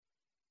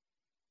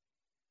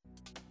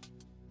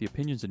The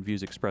opinions and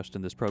views expressed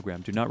in this program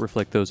do not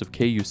reflect those of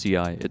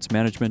KUCI, its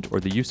management, or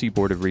the UC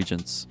Board of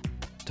Regents.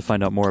 To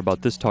find out more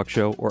about this talk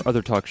show or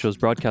other talk shows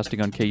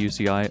broadcasting on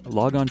KUCI,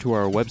 log on to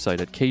our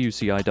website at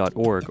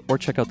kuci.org or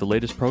check out the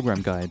latest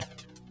program guide.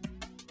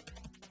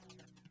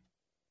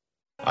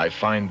 I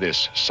find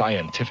this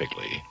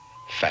scientifically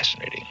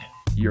fascinating.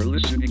 You're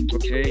listening to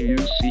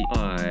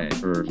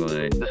KUCI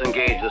Irvine.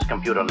 Disengage this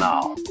computer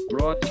now.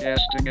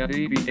 Broadcasting at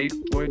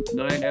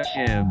 88.9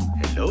 FM.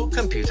 Hello,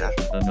 computer.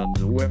 And on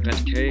the web at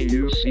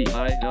kuci.org.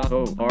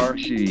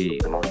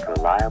 The most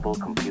reliable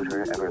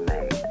computer ever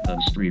made.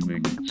 And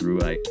streaming through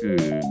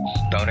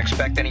iTunes. Don't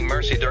expect any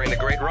mercy during the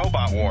Great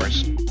Robot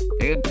Wars.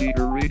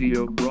 Anteater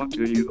Radio brought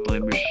to you by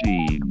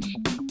machines.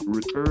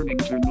 Returning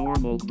to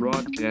normal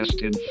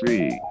broadcast in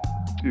 3,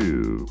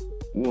 2,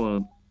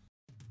 1.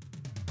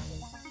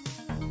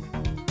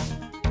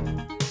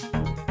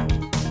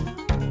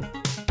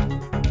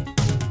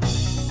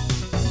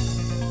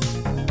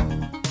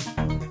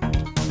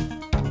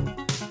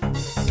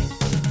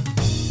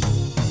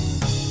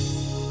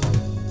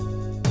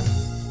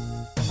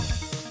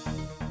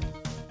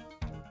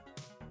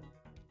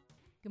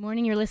 Good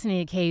morning. You're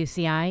listening to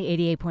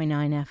KUCI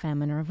 88.9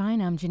 FM in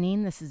Irvine. I'm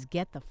Janine. This is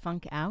Get the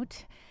Funk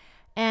Out.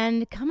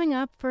 And coming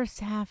up, first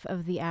half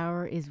of the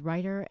hour is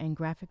writer and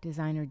graphic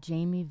designer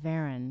Jamie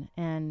Varon.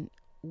 And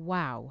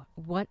wow,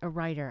 what a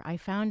writer. I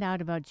found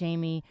out about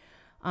Jamie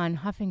on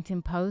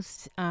Huffington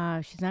Post.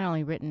 She's not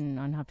only written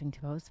on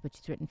Huffington Post, but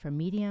she's written for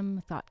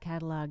Medium, Thought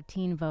Catalog,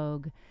 Teen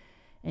Vogue,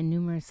 and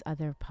numerous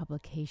other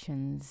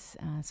publications.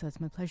 So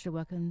it's my pleasure to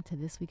welcome to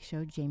this week's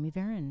show, Jamie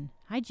Varon.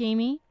 Hi,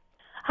 Jamie.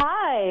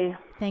 Hi.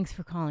 Thanks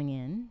for calling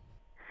in.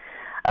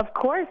 Of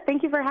course.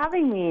 Thank you for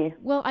having me.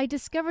 Well, I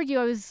discovered you.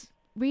 I was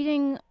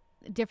reading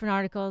different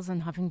articles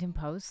on Huffington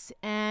Post,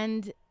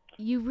 and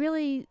you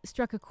really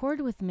struck a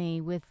chord with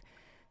me with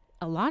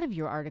a lot of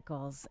your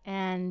articles.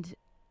 And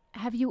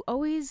have you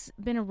always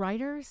been a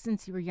writer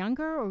since you were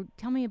younger, or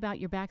tell me about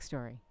your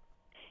backstory?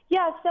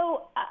 Yeah,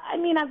 so,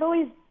 I've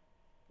always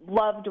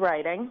loved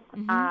writing.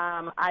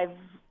 Mm-hmm.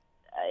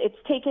 It's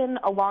taken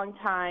a long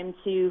time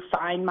to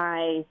find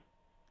my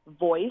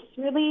voice,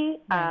 really,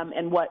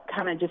 and what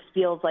kind of just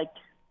feels like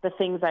the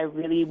things I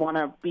really want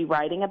to be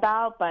writing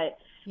about. But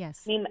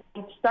yes, I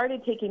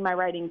started taking my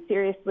writing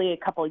seriously a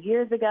couple of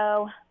years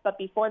ago, but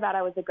before that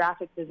I was a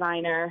graphic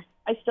designer.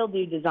 I still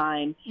do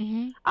design,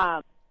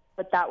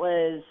 but that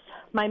was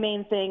my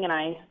main thing, and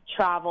I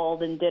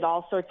traveled and did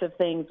all sorts of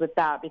things with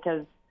that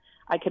because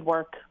I could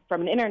work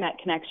from an internet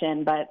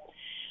connection. But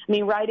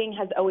writing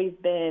has always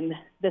been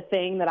the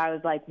thing that I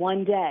was like,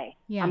 one day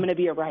I'm going to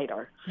be a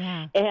writer.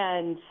 Yeah.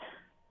 And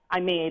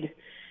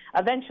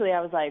eventually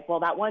I was like, well,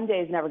 that one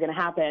day is never going to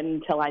happen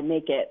until I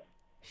make it.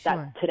 Sure.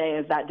 That today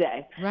is that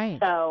day. Right.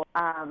 So,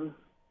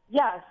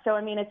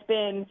 it's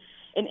been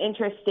an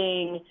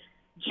interesting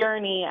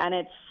journey, and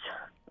it's,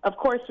 of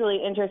course,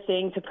 really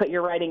interesting to put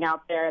your writing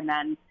out there and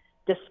then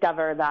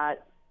discover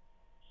that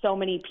so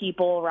many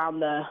people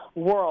around the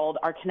world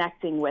are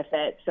connecting with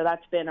it. So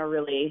that's been a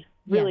really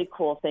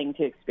cool thing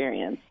to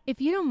experience. If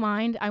you don't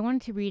mind, I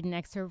wanted to read an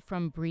excerpt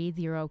from Breathe,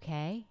 You're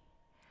Okay.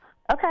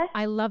 Okay.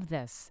 I love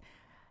this.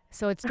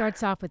 So it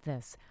starts off with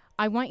this.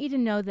 I want you to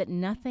know that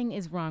nothing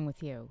is wrong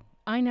with you.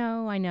 I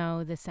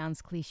know, this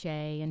sounds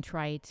cliche and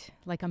trite,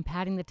 like I'm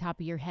patting the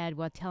top of your head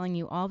while telling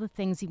you all the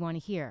things you want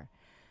to hear.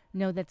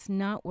 No, that's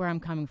not where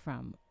I'm coming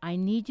from. I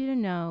need you to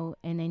know,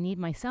 and I need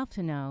myself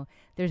to know,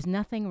 there's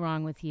nothing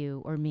wrong with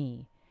you or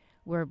me.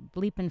 We're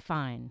bleeping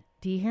fine.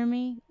 Do you hear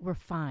me? We're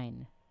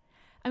fine.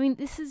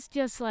 This is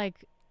just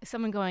like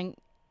someone going,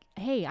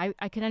 hey,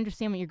 I can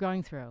understand what you're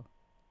going through.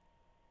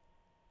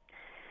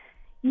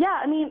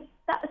 Yeah,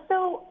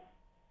 so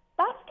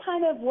that's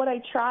kind of what I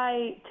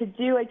try to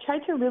do. I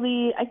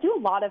do a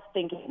lot of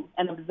thinking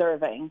and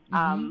observing.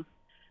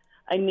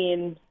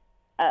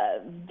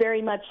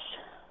 Very much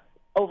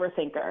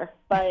overthinker,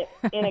 but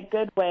in a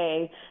good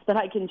way that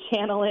I can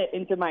channel it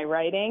into my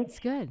writing. It's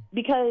good.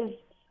 Because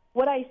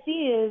what I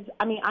see is,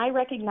 I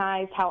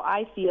recognize how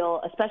I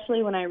feel,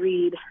 especially when I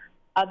read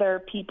other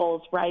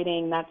people's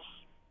writing that's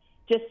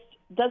just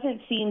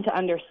doesn't seem to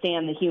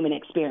understand the human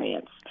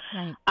experience.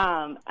 Right.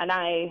 And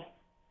I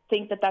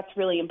think that that's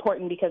really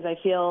important because I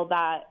feel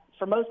that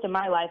for most of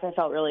my life I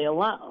felt really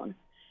alone.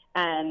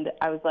 And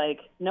I was like,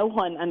 no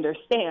one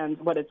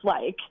understands what it's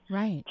like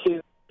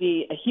to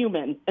be a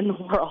human in the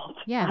world.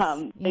 Yes.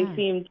 They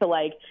seem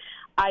to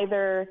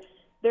either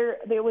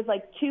there was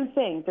two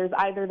things. There's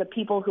either the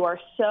people who are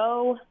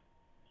so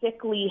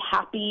sickly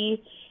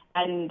happy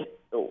and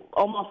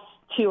almost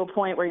to a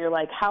point where you're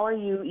like, are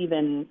you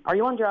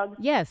on drugs?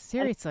 Yes,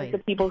 seriously. And the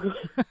people who,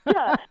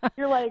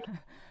 you're like,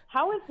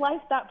 how is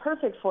life that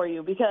perfect for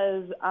you?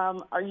 Because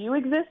are you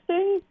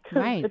existing? 'Cause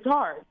right. It's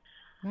hard.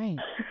 Right.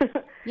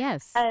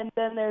 Yes. And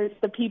then there's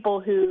the people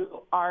who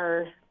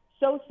are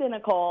so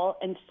cynical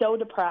and so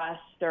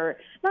depressed, or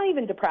not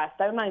even depressed.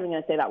 I'm not even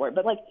going to say that word,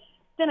 but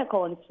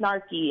cynical and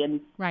snarky and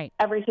right.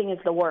 Everything is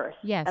the worst.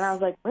 Yes. And I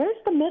was like, where's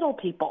the middle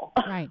people?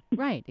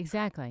 Right,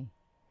 exactly.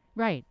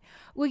 Right.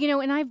 Well, you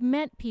know, and I've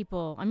met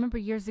people. I remember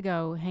years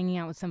ago hanging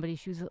out with somebody.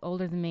 She was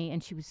older than me,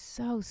 and she was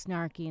so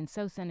snarky and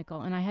so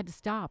cynical, and I had to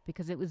stop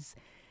because it was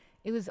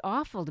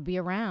awful to be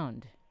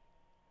around.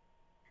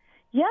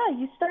 Yeah,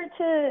 you start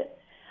to.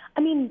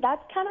 I mean,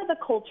 that's kind of the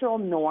cultural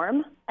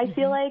norm. I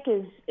feel like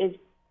is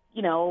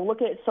you know,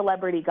 look at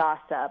celebrity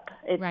gossip.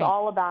 It's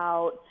all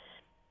about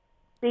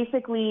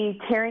basically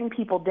tearing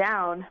people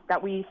down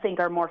that we think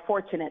are more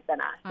fortunate than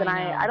us. And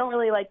I don't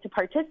really like to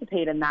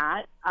participate in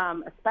that,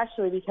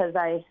 especially because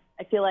I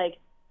feel like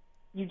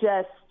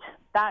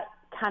that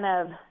kind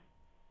of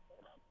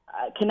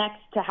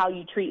connects to how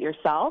you treat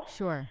yourself.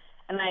 Sure.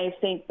 And I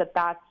think that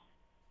that's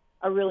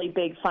a really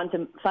big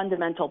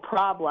fundamental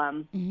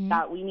problem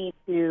that we need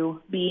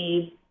to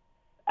be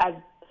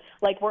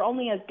we're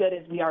only as good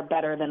as we are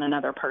better than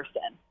another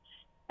person.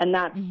 And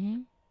that's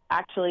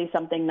actually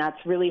something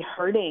that's really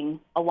hurting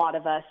a lot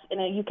of us.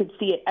 And you could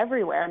see it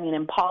everywhere. I mean,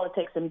 in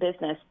politics and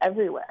business,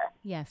 everywhere.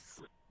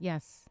 Yes.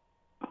 Yes.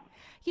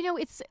 You know,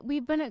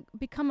 we've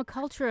become a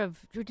culture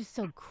of, we're just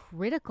so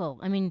critical.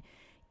 I mean,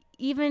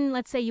 even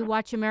let's say you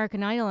watch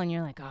American Idol and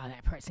you're like, oh,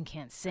 that person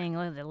can't sing,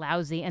 oh, they're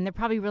lousy, and they're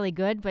probably really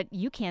good, but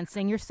you can't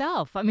sing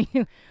yourself. I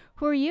mean,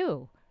 who are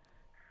you?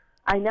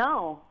 I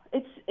know.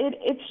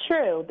 It's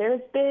true.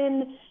 There's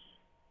been,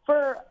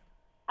 for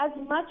as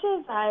much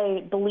as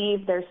I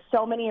believe there's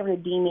so many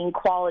redeeming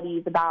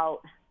qualities about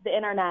the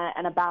internet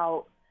and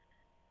about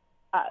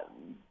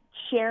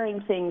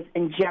sharing things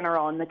in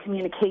general and the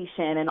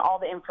communication and all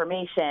the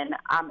information,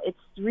 it's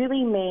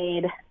really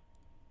made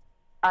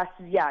us,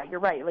 yeah, you're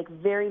right, like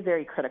very,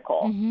 very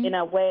critical in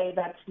a way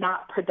that's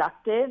not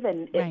productive,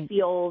 and it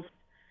feels,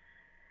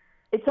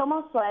 it's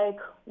almost like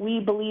we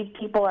believe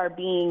people are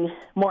being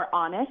more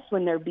honest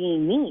when they're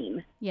being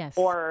mean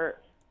or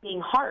being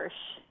harsh,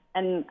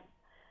 and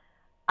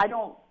I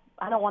don't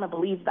want to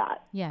believe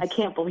that. I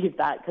can't believe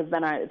that, because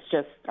then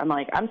I'm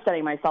like, I'm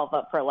setting myself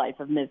up for a life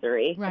of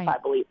misery if I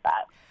believe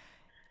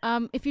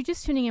that. If you're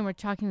just tuning in, we're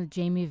talking with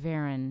Jamie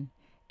Varon.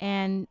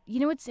 And you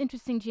know what's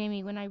interesting,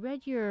 Jamie, when I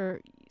read a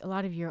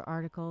lot of your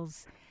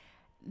articles,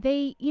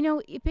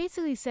 it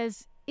basically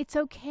says it's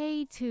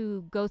okay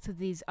to go through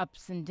these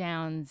ups and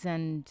downs,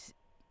 and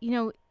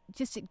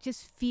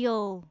just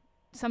feel,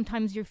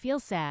 sometimes you feel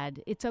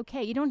sad. It's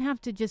okay. You don't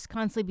have to just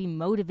constantly be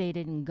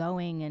motivated and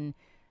going and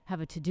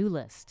have a to-do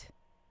list.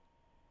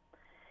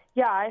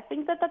 Yeah, I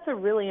think that's a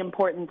really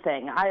important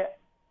thing.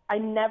 I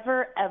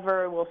never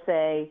ever will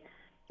say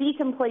be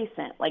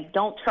complacent, like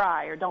don't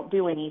try or don't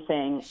do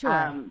anything. Sure.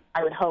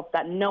 I would hope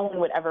that no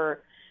one would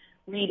ever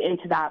read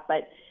into that.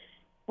 But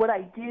what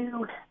I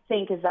do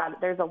think is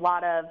that there's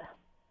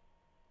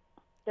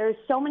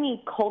so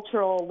many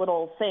cultural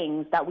little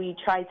things that we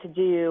try to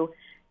do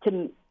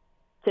to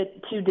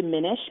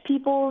diminish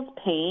people's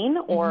pain,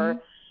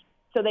 or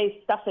so they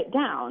stuff it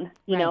down.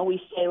 You know,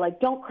 we say, like,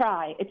 don't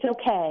cry, it's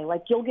okay,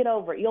 like, you'll get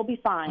over it, you'll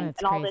be fine, and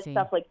all this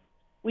stuff. Like,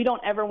 we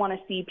don't ever want to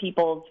see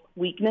people's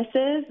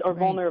weaknesses or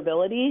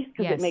vulnerability,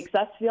 because it makes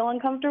us feel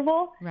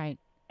uncomfortable. Right.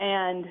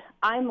 And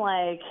I'm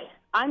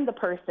the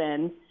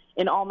person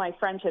in all my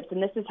friendships,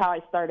 and this is how I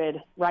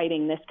started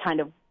writing this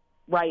kind of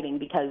writing,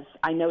 because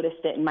I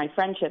noticed it in my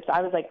friendships.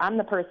 I was like, I'm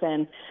the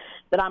person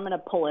that I'm going to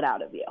pull it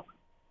out of you.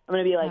 I'm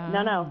going to be like,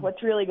 no,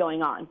 what's really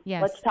going on?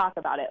 Let's talk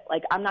about it.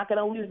 Like, I'm not going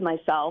to lose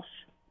myself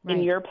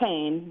in your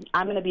pain.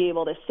 I'm going to be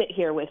able to sit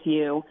here with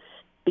you,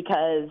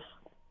 because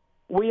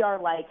we are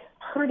like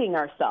hurting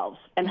ourselves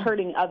and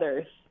hurting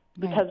others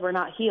because we're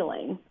not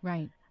healing.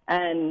 Right.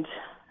 And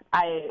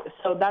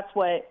so that's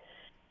what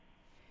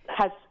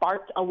has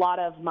sparked a lot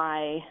of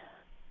my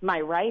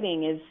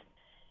writing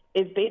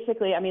is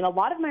basically, I mean, a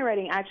lot of my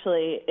writing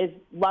actually is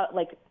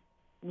like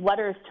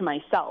letters to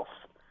myself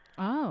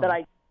that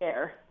I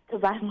share,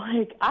 because I'm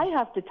like, I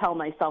have to tell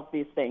myself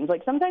these things.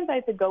 Like, sometimes I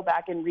have to go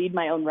back and read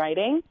my own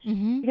writing,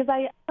 because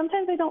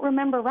sometimes I don't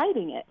remember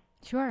writing it.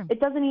 Sure.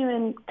 It doesn't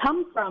even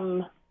come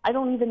from, I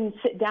don't even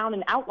sit down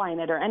and outline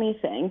it or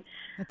anything.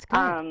 That's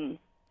good.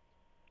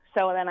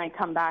 So then I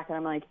come back and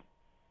I'm like,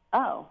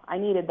 oh, I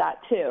needed that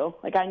too.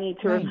 Like, I need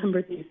to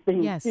remember these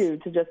things too,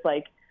 to just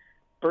like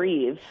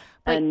breathe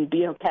and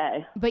be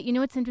okay. But you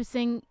know what's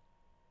interesting?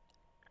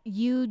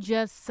 You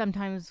just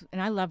sometimes,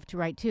 and I love to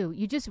write too,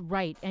 you just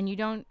write and you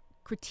don't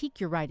critique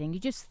your writing. You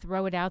just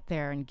throw it out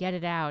there and get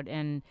it out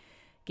and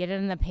get it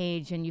on the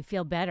page, and you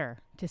feel better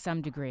to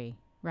some degree,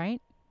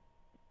 right?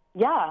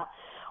 Yeah.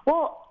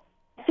 Well,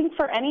 I think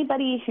for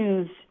anybody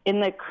who's in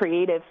the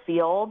creative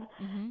field,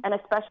 and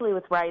especially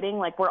with writing,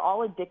 like, we're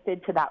all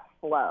addicted to that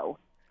flow.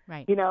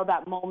 Right. You know,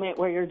 that moment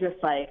where you're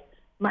just like,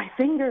 my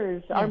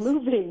fingers are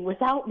moving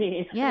without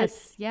me.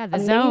 Yes. Yeah. The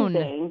amazing.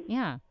 Zone.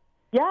 Yeah.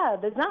 Yeah.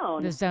 The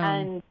zone. The zone.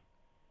 And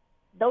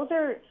those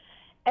are,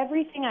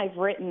 everything I've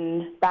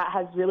written that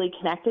has really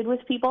connected with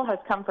people has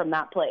come from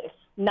that place.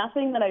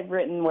 Nothing that I've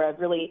written where I've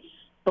really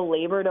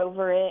belabored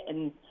over it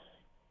and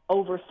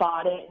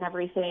overthought it and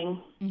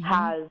everything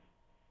has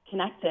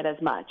connected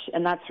as much.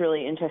 And that's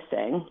really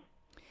interesting.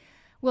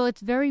 Well,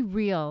 it's very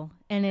real,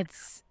 and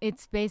it's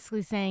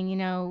basically saying,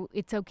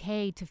 it's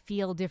okay to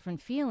feel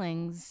different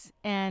feelings,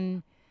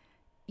 and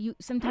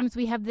sometimes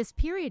we have this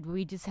period where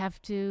we just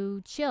have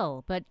to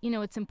chill, but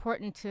it's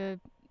important to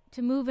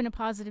move in a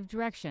positive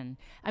direction.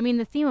 I mean,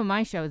 the theme of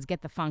my show is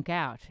Get the Funk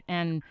Out,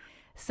 and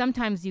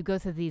sometimes you go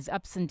through these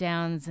ups and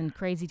downs and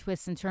crazy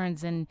twists and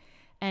turns, and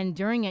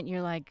during it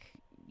you're like,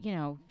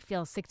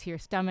 feel sick to your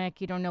stomach,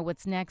 you don't know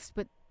what's next,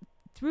 but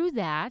through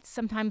that,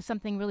 sometimes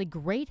something really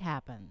great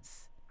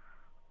happens.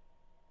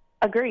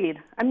 Agreed.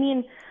 I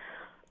mean,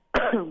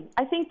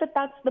 I think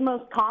that's the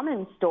most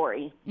common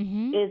story,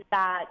 is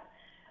that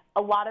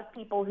a lot of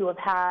people who have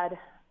had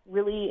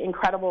really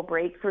incredible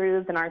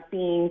breakthroughs and are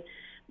seeing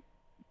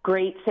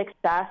great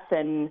success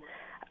and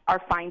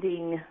are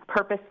finding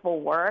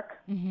purposeful work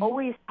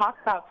always talk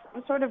about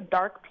some sort of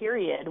dark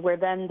period where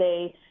then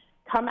they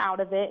come out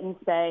of it and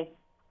say,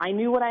 I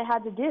knew what I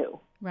had to do.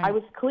 Right. I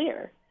was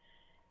clear.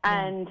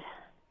 Yeah. And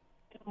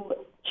to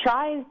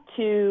try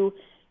to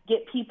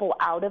get people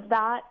out of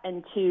that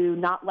and to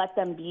not let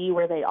them be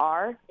where they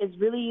are is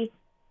really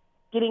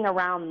getting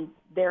around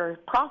their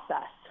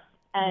process.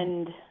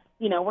 And,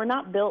 we're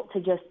not built to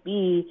just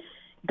be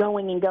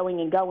going and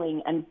going and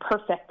going and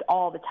perfect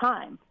all the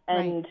time.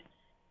 And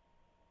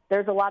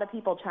there's a lot of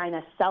people trying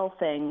to sell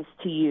things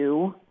to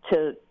you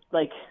to,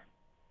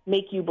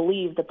 make you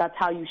believe that that's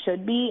how you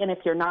should be. And if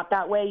you're not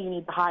that way, you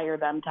need to hire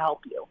them to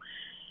help you.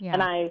 Yeah.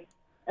 And I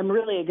am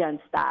really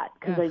against that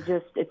because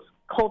it's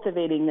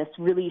cultivating this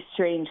really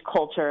strange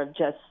culture of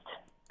just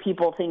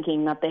people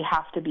thinking that they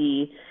have to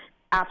be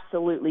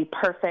absolutely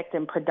perfect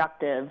and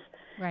productive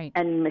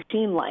and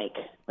machine-like.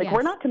 Yes.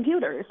 We're not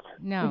computers.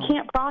 No. We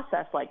can't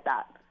process like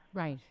that.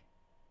 Right.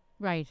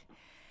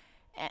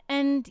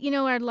 And,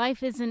 our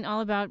life isn't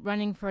all about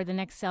running for the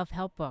next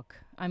self-help book.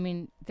 I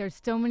mean, there's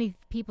so many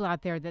people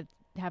out there that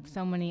have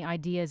so many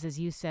ideas, as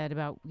you said,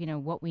 about,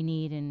 what we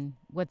need and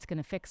what's going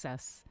to fix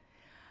us.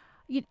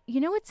 You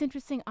know what's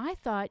interesting? I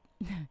thought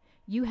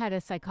you had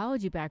a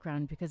psychology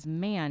background because,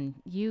 man,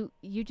 you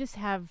just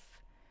have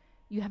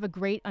a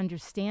great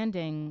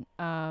understanding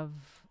of,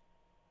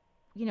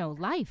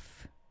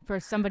 life for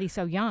somebody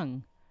so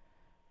young.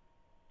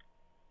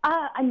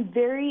 I'm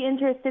very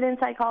interested in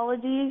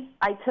psychology.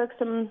 I took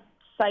some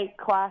psych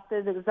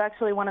classes. It was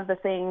actually one of the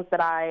things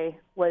that I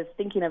was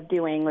thinking of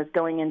doing was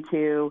going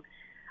into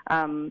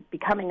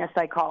becoming a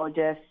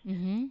psychologist.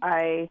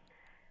 I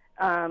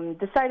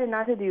decided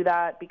not to do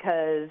that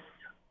because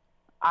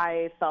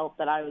I felt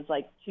that I was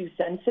too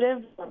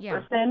sensitive a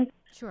person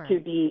to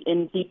be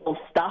in people's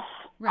stuff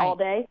all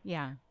day.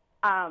 Yeah.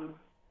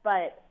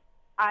 But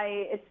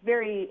it's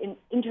very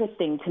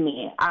interesting to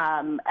me.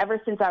 Ever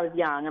since I was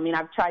young,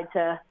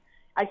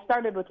 I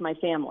started with my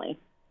family.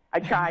 I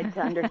tried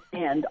to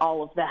understand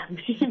all of them.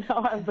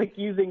 I was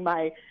using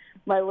my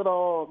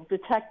little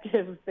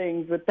detective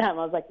things with them.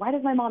 I was like, why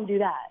does my mom do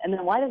that? And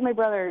then why does my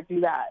brother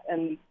do that?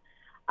 And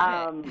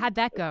how'd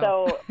that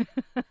go?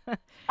 So,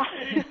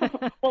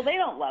 well, they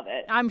don't love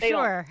it. I'm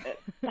sure.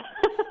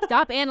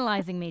 Stop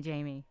analyzing me,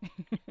 Jamie.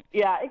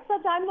 Yeah,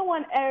 except I'm the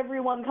one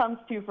everyone comes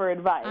to for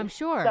advice. I'm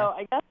sure. So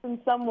I guess in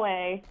some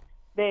way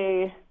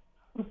they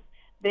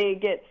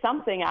get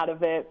something out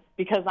of it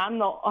because I'm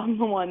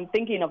the one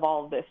thinking of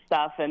all of this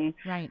stuff, and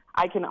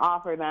I can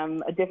offer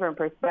them a different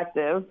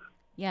perspective.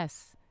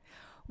 Yes.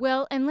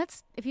 Well, and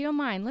if you don't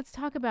mind, let's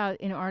talk about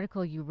an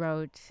article you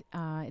wrote.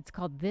 It's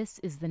called "This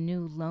Is the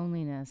New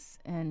Loneliness,"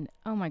 and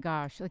oh my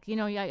gosh,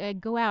 I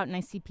go out and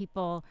I see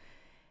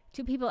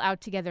two people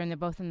out together and they're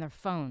both on their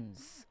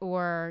phones,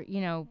 or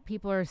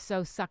people are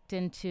so sucked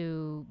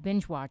into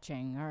binge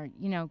watching, or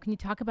can you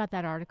talk about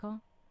that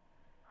article?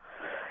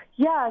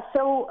 Yeah,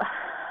 so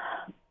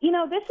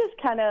this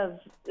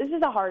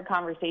is a hard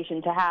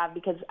conversation to have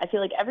because I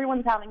feel like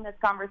everyone's having this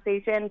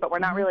conversation, but we're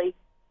not really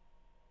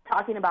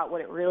talking about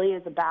what it really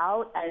is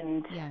about.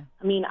 And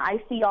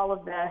I see all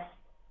of this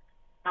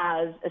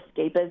as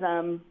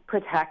escapism,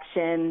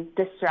 protection,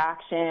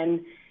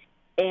 distraction,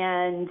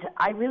 and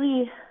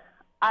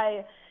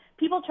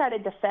people try to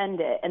defend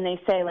it and they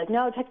say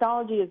no,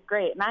 technology is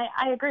great. And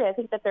I agree. I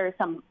think that there are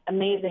some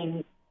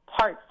amazing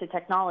parts to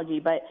technology,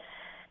 but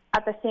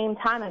at the same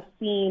time, I've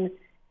seen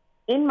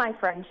in my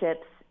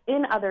friendships,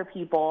 in other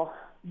people,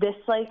 this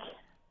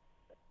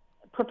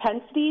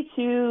propensity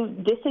to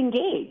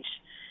disengage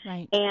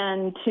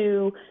and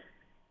to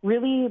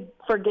really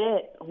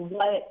forget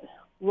what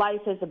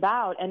life is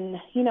about. And,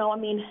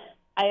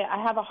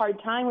 I have a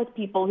hard time with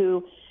people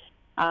who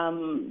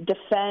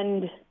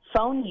defend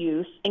phone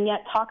use and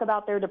yet talk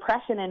about their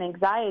depression and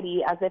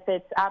anxiety as if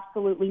it's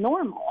absolutely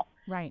normal.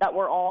 That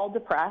we're all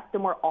depressed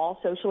and we're all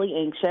socially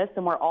anxious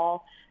and we're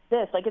all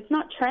this. It's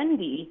not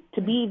trendy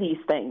to be these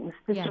things.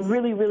 It's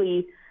really,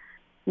 really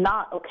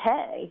not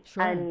okay.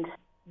 Sure. And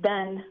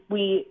then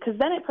because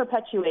then it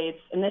perpetuates,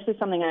 and this is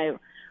something I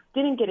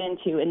didn't get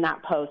into in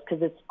that post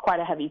because it's quite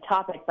a heavy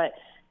topic, but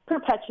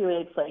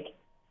perpetuates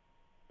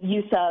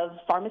use of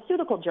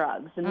pharmaceutical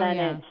drugs. And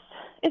then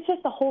it's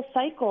just a whole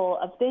cycle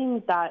of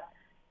things that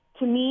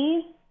to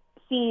me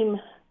seem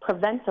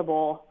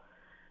preventable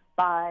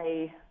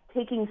by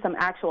taking some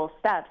actual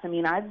steps.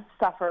 I've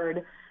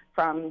suffered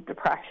from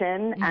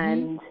depression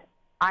and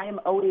I am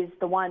always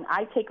the one,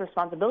 I take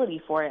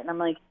responsibility for it. And I'm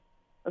like,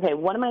 okay,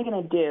 what am I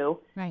going to do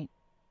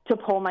to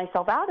pull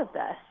myself out of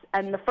this?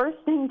 And the first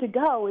thing to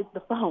go is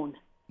the phone.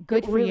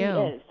 Good for really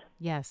you. Is.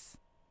 Yes.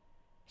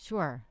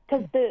 Sure.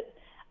 Because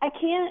I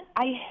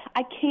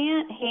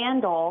can't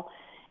handle,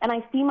 and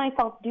I see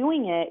myself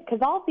doing it,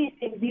 because all of these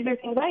things, these are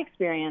things I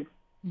experience.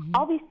 Mm-hmm.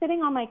 I'll be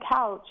sitting on my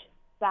couch,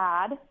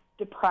 sad,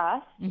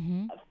 depressed,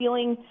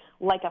 feeling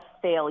like a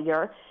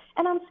failure,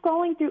 and I'm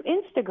scrolling through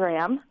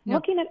Instagram,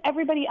 looking at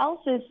everybody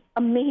else's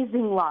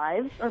amazing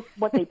lives, or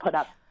what they put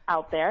up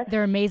out there.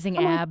 Their amazing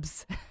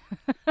abs.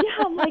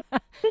 I'm like,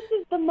 this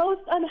is the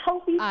most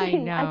unhealthy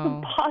thing I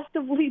could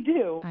possibly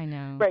do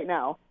right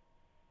now.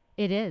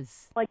 It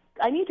is. Like,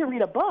 I need to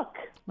read a book.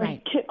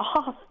 Like, get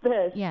off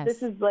this. Yes.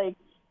 This is like,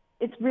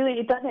 it's really,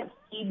 it doesn't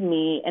feed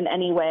me in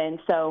any way. And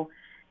so,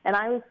 and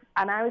I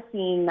was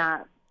seeing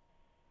that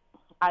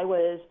I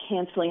was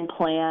canceling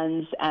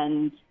plans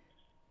and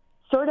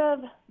sort of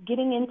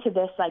getting into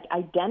this like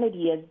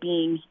identity as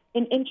being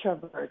an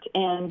introvert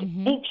and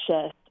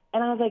anxious.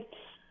 And I was like,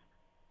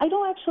 I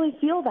don't actually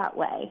feel that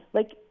way.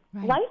 Like,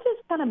 life is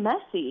kind of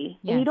messy,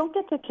 and you don't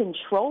get to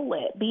control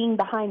it being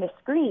behind a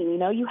screen. You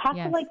know, you have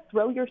to like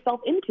throw yourself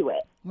into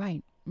it.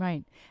 Right,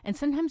 right. And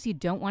sometimes you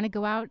don't want to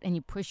go out and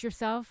you push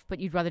yourself, but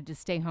you'd rather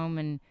just stay home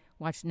and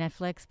watch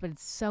Netflix, but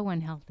it's so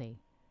unhealthy.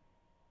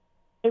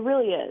 It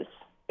really is.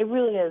 It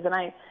really is. And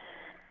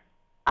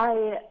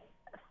I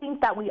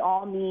think that we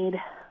all need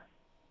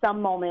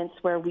some moments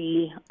where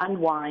we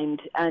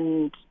unwind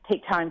and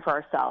take time for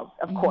ourselves,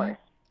 of course.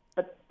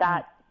 But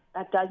that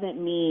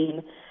doesn't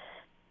mean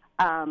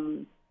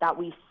that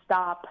we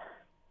stop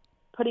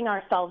putting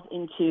ourselves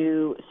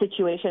into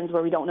situations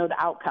where we don't know the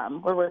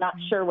outcome, where we're not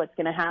sure what's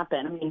going to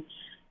happen. I mean,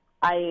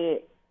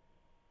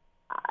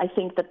 I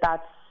think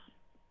that's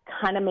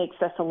kind of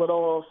makes us a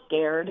little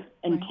scared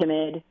and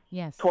timid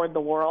toward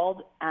the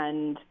world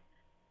and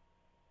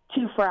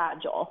too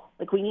fragile.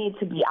 Like, we need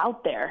to be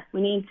out there.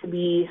 We need to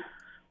be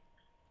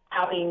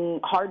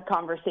having hard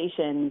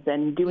conversations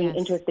and doing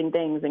interesting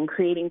things and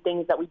creating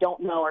things that we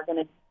don't know are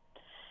going to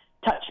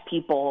touch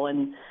people.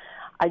 And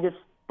I just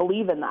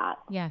believe in that.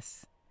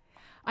 Yes.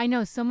 I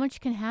know so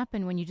much can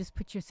happen when you just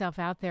put yourself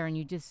out there and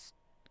you just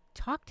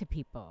talk to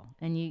people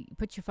and you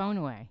put your phone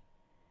away.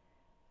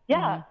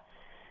 Yeah.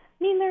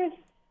 I mean,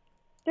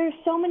 there's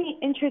so many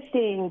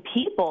interesting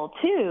people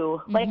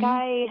too. Like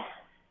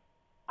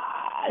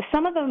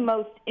some of the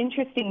most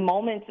interesting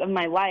moments of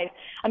my life,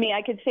 I mean,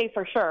 I could say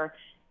for sure,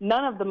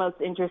 none of the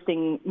most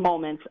interesting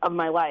moments of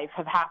my life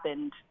have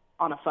happened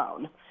on a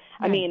phone.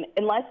 I mean,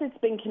 unless it's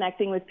been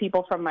connecting with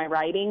people from my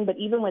writing, but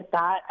even with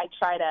that, I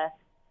try to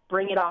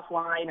bring it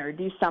offline or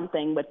do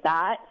something with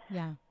that.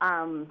 Yeah.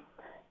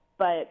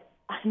 But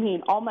I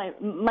mean, all my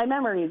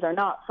memories are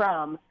not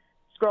from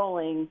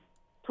scrolling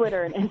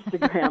Twitter and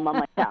Instagram on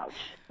my couch.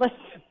 Like,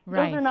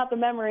 those are not the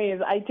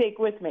memories I take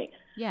with me.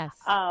 Yes.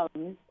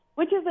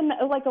 Which is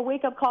like a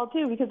wake-up call,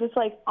 too, because it's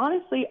like,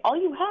 honestly, all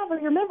you have are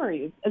your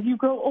memories as you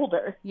grow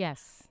older.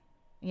 Yes.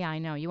 Yeah, I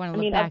know. You want to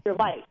look back. That's your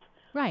life.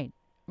 Right,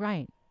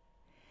 right.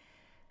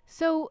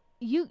 So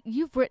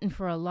you've written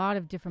for a lot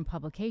of different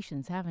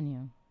publications, haven't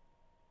you?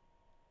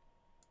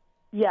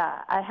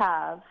 Yeah, I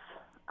have.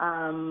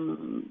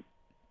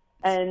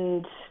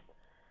 And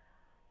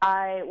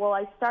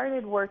I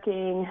started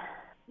working,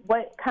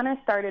 what kind of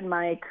started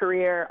my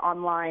career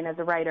online as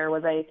a writer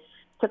was I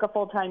took a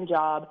full-time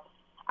job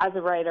as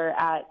a writer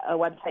at a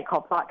website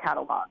called Thought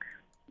Catalog.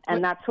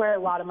 And that's where a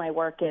lot of my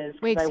work is.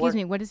 Wait, excuse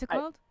me, what is it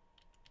called?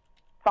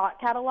 Thought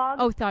Catalog.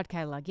 Oh, Thought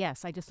Catalog,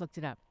 yes, I just looked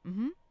it up.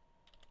 Mm-hmm.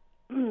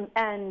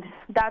 And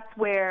that's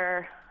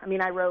where, I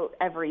mean, I wrote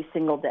every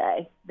single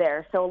day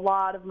there. So a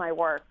lot of my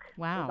work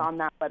was on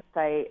that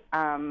website.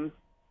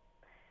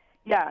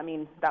 Yeah, I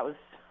mean, that was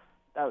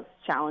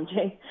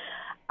challenging.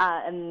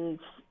 And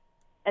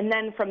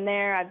then from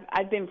there,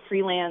 I've been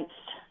freelance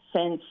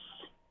since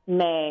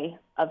May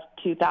of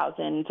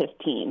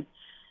 2015.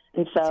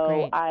 And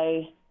so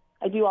I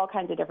do all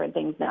kinds of different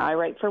things now. I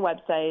write for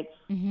websites,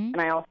 and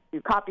I also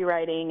do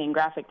copywriting and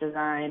graphic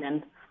design,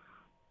 and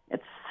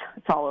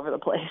it's all over the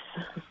place.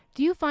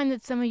 Do you find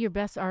that some of your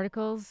best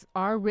articles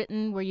are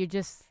written where you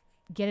just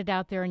get it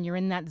out there and you're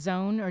in that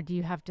zone, or do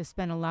you have to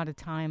spend a lot of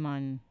time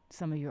on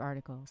some of your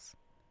articles?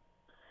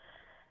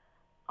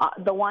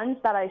 The ones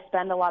that I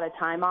spend a lot of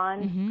time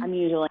on, I'm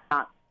usually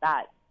not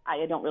that.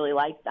 I don't really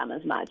like them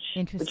as much.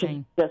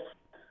 Interesting. Which is just,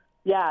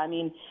 yeah, I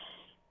mean,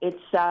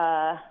 it's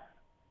a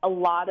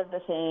lot of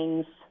the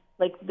things,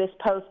 like this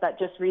post that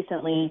just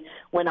recently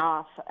went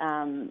off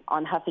on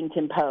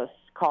Huffington Post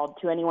called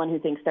 "To Anyone Who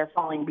Thinks They're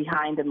Falling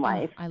Behind in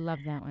Life." I love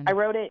that one. I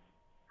wrote it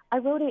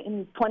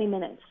in 20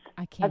 minutes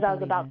as I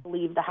was about to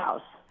leave the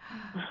house.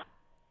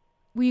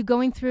 Were you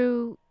going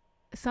through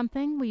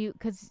something?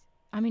 Because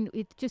I mean,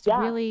 it just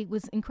really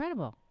was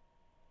incredible.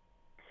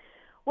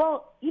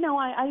 Well, you know,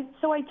 I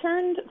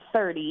turned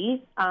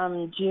 30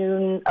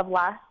 June of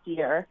last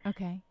year.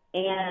 Okay.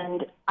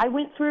 And I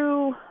went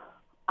through,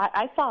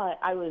 I thought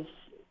I was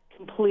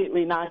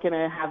completely not going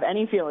to have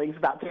any feelings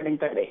about turning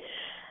 30.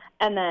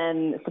 And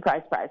then,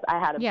 surprise, surprise, I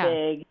had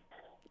a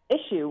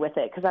issue with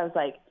it because I was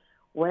like,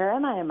 where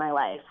am I in my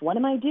life? What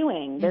am I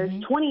doing? There's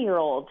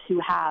 20-year-olds who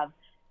have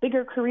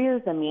bigger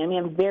careers than me. I mean,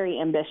 I'm very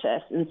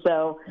ambitious. And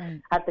so I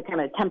have to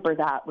kind of temper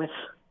that with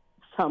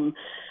some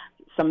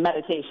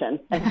meditation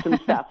and some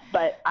stuff.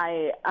 But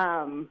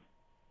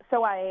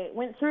so I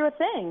went through a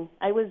thing.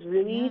 I was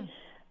really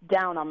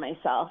down on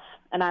myself.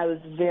 And I was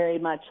very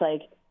much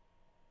like,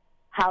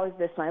 how is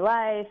this my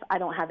life? I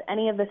don't have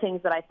any of the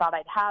things that I thought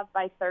I'd have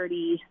by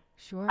 30.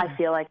 Sure. I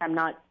feel like I'm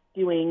not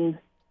doing,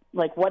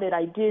 like, what did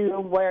I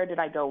do? Where did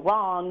I go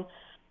wrong?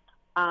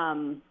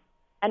 And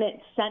it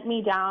sent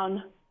me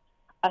down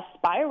a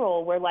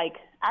spiral where, like,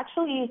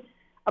 actually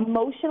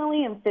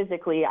emotionally and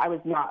physically I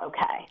was not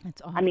okay.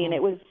 That's awful. I mean,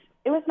 it was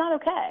not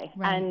okay.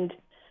 Right. And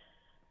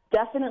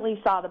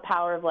definitely saw the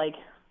power of, like,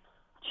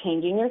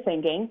 changing your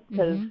thinking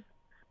because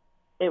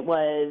it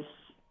was,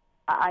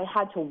 I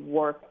had to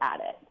work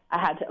at it. I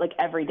had to, like,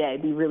 every day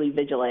be really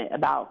vigilant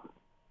about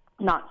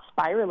not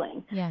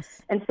spiraling.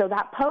 Yes. And so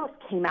that post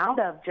came out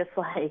of just,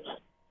 like,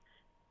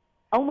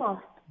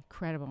 almost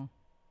incredible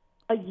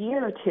a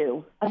year or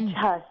two of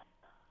just,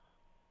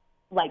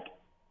 like,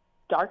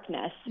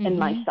 darkness in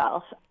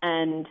myself.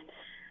 And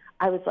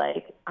I was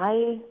like,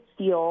 I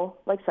feel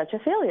like such a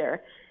failure.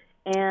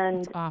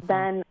 And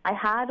then I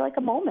had, like,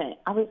 a moment.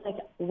 I was like,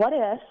 what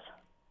if,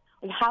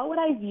 like, how would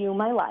I view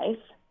my life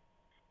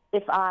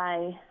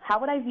how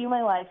would I view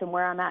my life and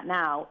where I'm at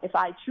now if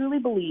I truly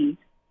believed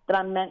that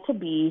I'm meant to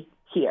be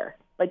here?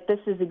 Like, this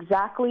is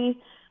exactly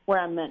where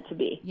I'm meant to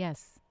be.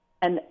 Yes.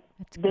 And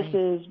this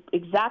is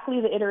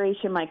exactly the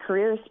iteration my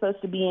career is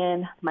supposed to be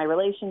in, my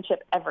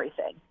relationship,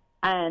 everything.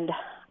 And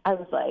I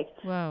was like,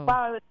 wow,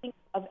 I would think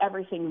of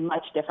everything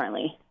much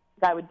differently.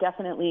 I would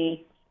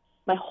definitely,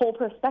 my whole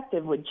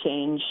perspective would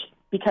change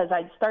because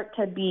I'd start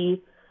to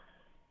be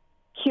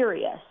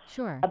curious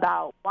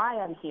about why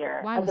I'm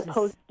here as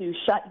opposed to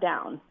shut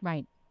down.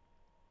 Right.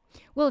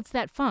 Well, it's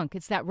that funk.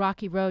 It's that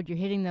rocky road. You're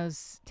hitting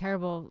those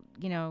terrible,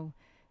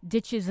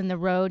 ditches in the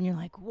road, and you're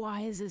like,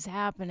 why is this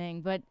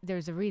happening? But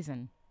there's a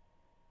reason.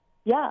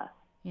 Yeah.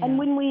 And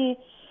when we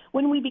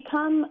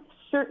become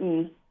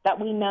certain that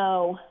we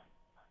know,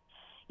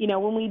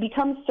 when we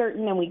become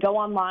certain and we go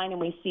online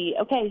and we see,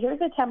 okay, here's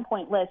a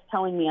 10-point list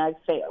telling me I've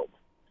failed.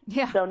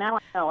 Yeah. So now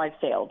I know I've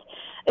failed.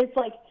 It's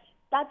like,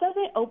 that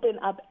doesn't open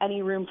up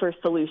any room for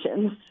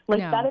solutions. Like,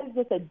 that is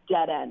just a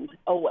dead end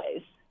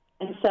always.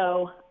 And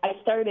so I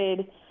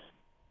started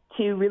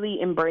to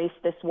really embrace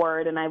this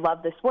word, and I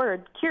love this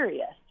word,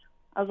 curious.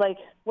 I was like,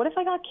 what if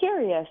I got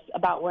curious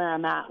about where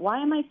I'm at?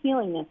 Why am I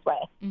feeling this way?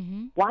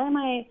 Why am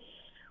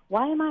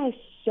I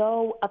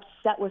so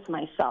upset with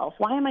myself?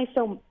 Why am I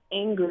so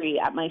angry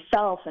at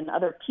myself and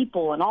other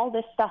people and all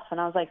this stuff?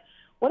 And I was like,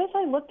 what if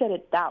I looked at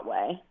it that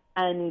way?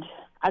 And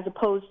as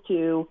opposed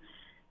to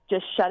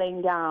just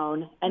shutting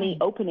down any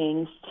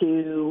openings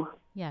to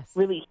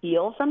really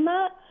heal from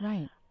that.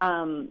 Right.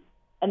 And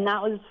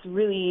that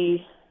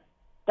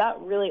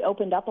really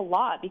opened up a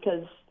lot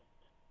because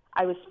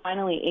I was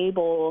finally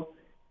able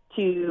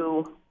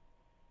to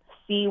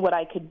see what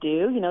I could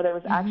do. There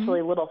was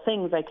actually little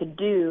things I could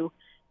do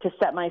to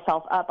set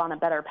myself up on a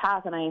better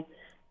path. And I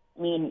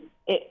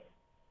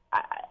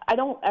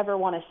don't ever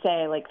want to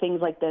say, like,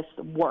 things like this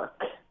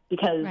work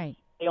because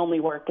they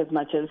only work as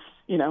much as,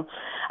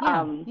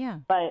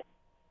 but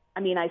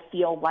I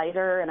feel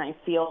lighter and I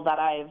feel that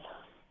I've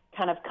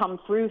kind of come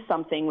through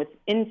something with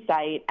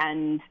insight,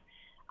 and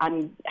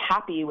I'm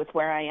happy with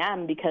where I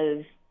am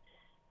because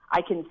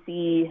I can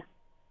see,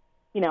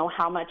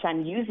 how much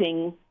I'm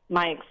using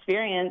my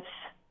experience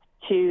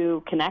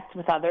to connect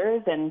with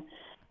others, and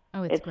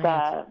it's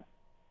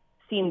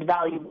seemed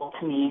valuable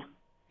to me.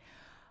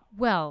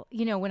 Well,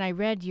 when I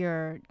read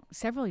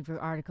several of your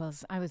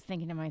articles, I was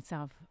thinking to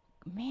myself,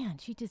 man,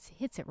 she just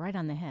hits it right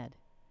on the head.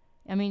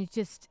 I mean,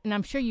 and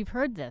I'm sure you've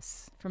heard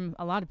this from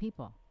a lot of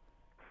people.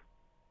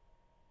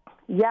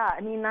 Yeah,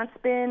 it's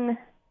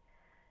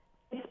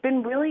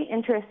been really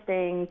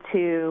interesting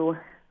to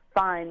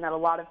find that a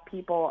lot of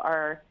people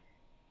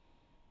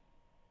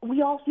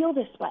we all feel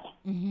this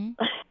way.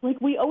 Like,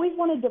 we always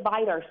want to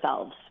divide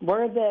ourselves.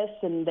 We're this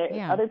and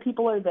other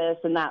people are this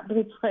and that, but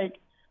it's like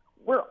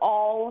we're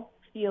all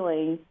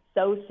feeling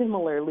so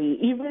similarly.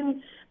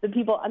 Even the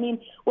people,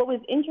 what was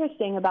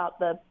interesting about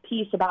the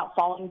piece about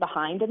falling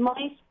behind in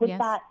life was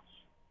that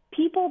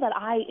people that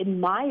I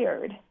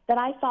admired, that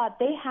I thought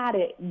they had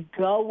it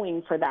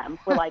going for them,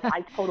 were like,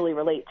 I totally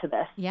relate to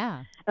this. Yeah.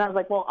 And I was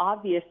like, well,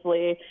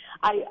 obviously,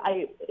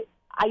 I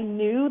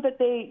knew that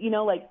they,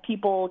 like,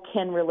 people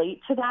can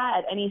relate to that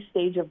at any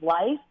stage of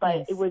life,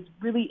 but it was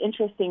really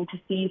interesting to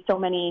see so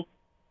many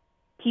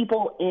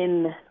people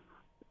in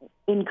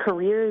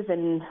careers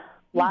and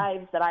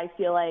lives that I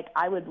feel like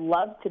I would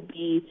love to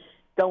be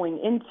going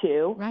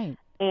into. Right.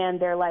 And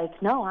they're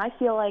like, no, I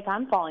feel like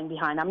I'm falling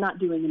behind. I'm not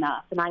doing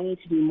enough, and I need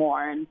to do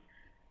more. And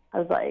I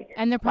was like,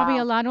 and they're probably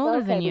a lot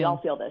older than you. We all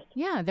feel this.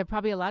 Yeah, they're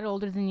probably a lot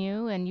older than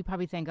you, and you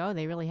probably think, oh,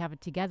 they really have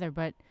it together.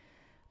 But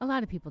a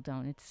lot of people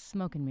don't. It's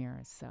smoke and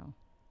mirrors. So.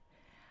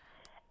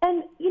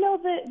 And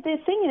the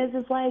thing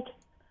is like,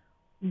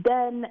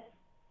 then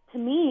to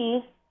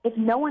me, if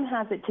no one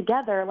has it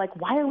together, like,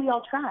 why are we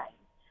all trying?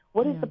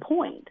 What is the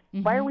point?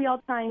 Mm-hmm. Why are we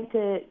all trying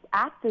to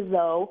act as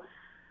though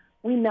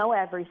we know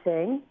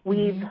everything?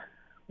 We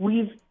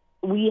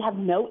have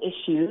no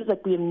issues,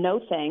 like we have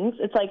no things.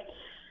 It's like,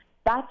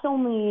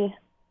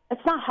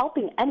 it's not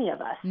helping any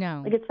of us.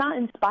 No. Like, it's not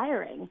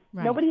inspiring.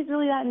 Right. Nobody's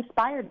really that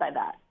inspired by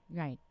that.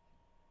 Right.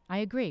 I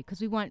agree, because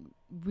we want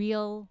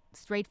real,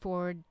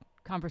 straightforward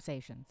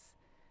conversations.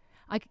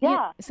 Like,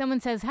 someone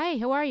says, "Hey,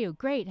 how are you?"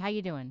 "Great, how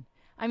you doing?"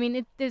 I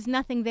mean, there's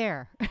nothing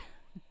there.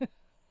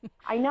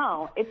 I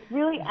know. It's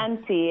really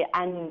empty,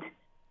 and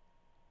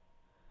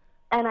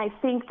I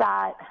think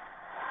that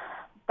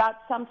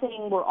that's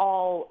something we're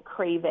all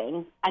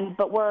craving,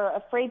 but we're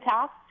afraid to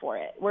ask for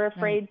it. We're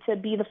afraid to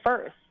be the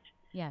first.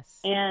 Yes.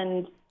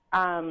 And,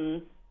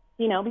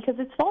 because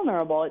it's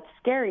vulnerable. It's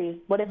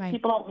scary. What if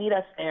people don't meet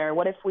us there?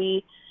 What if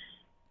we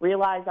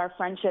realize our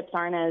friendships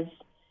aren't as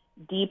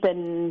deep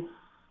and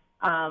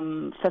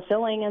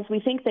fulfilling as we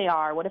think they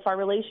are? What if our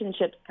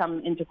relationships come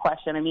into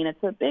question? I mean,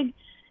 it's a big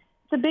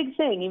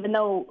thing, even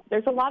though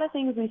there's a lot of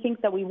things we think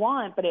that we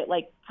want, but it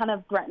like kind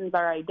of threatens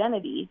our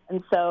identity.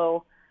 And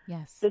so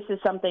this is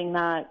something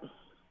that,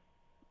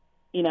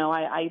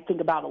 I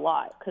think about a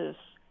lot, because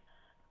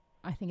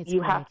I think it's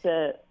have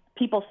to,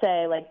 people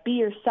say, like, be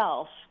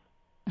yourself.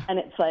 And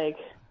it's like,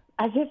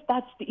 as if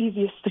that's the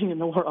easiest thing in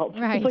the world.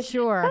 Right, like,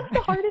 sure. That's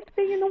the hardest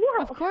thing in the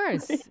world. Of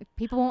course.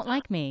 People won't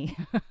like me.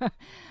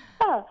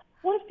 Yeah.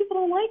 What if people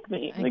don't like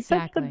me? Like,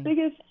 that's the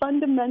biggest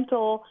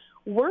fundamental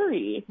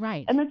worry.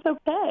 Right. And it's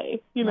okay,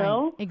 you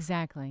know?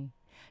 Exactly.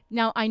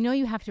 Now, I know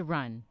you have to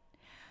run.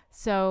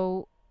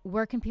 So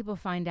where can people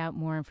find out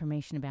more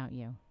information about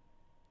you?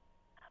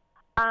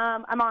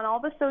 I'm on all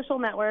the social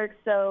networks,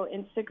 so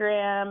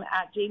Instagram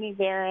at Jamie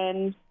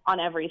Varon, on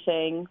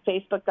everything,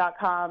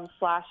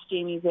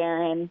 Facebook.com/Jamie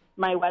Varon.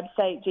 My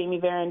website,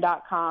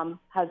 JamieVaron.com,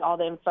 has all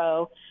the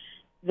info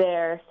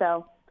there.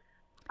 So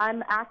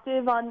I'm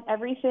active on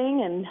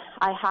everything, and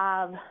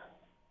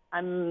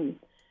I'm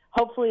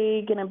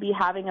hopefully going to be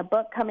having a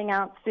book coming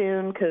out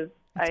soon, because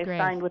I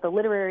signed with a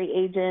literary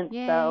agent.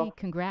 Yay, so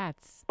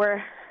congrats.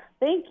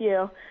 Thank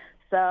you.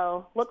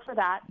 So look for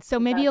that. So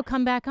maybe you'll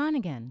come back on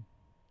again.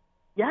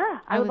 Yeah,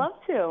 I would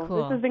love to.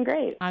 Cool. This has been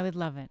great. I would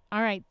love it.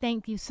 All right.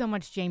 Thank you so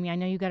much, Jamie. I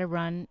know you got to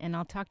run, and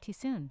I'll talk to you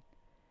soon.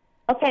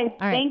 Okay. All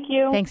right. Thank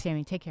you. Thanks,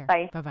 Jamie. Take care.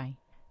 Bye. Bye-bye.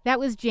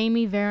 That was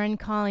Jamie Varon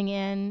calling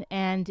in,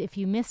 and if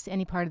you missed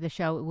any part of the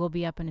show, it will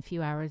be up in a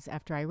few hours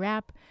after I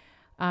wrap.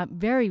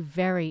 Very,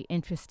 very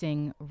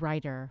interesting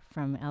writer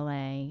from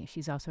L.A.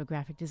 She's also a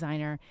graphic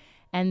designer.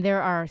 And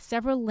there are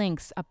several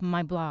links up on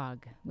my blog,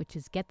 which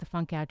is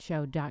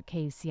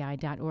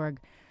getthefunkoutshow.kuci.org.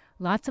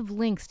 Lots of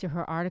links to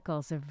her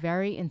articles. They're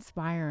very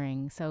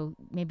inspiring. So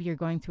maybe you're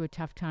going through a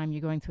tough time. You're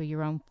going through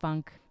your own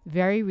funk.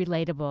 Very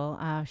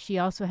relatable. She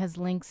also has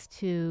links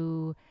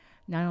to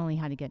not only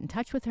how to get in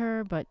touch with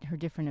her, but her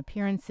different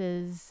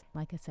appearances.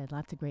 Like I said,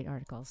 lots of great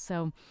articles.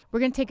 So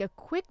we're going to take a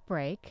quick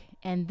break,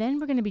 and then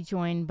we're going to be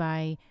joined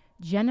by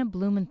Jenna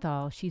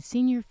Blumenthal. She's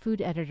senior food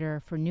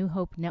editor for New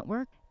Hope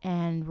Network,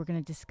 and we're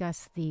going to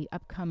discuss the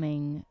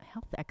upcoming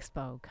Health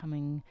Expo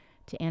coming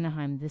to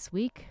Anaheim this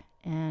week,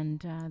 and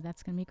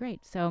that's going to be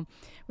great. So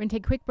we're going to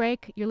take a quick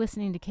break. You're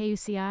listening to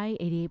KUCI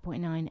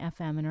 88.9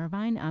 FM in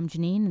Irvine. I'm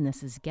Janine, and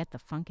this is Get the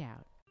Funk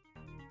Out.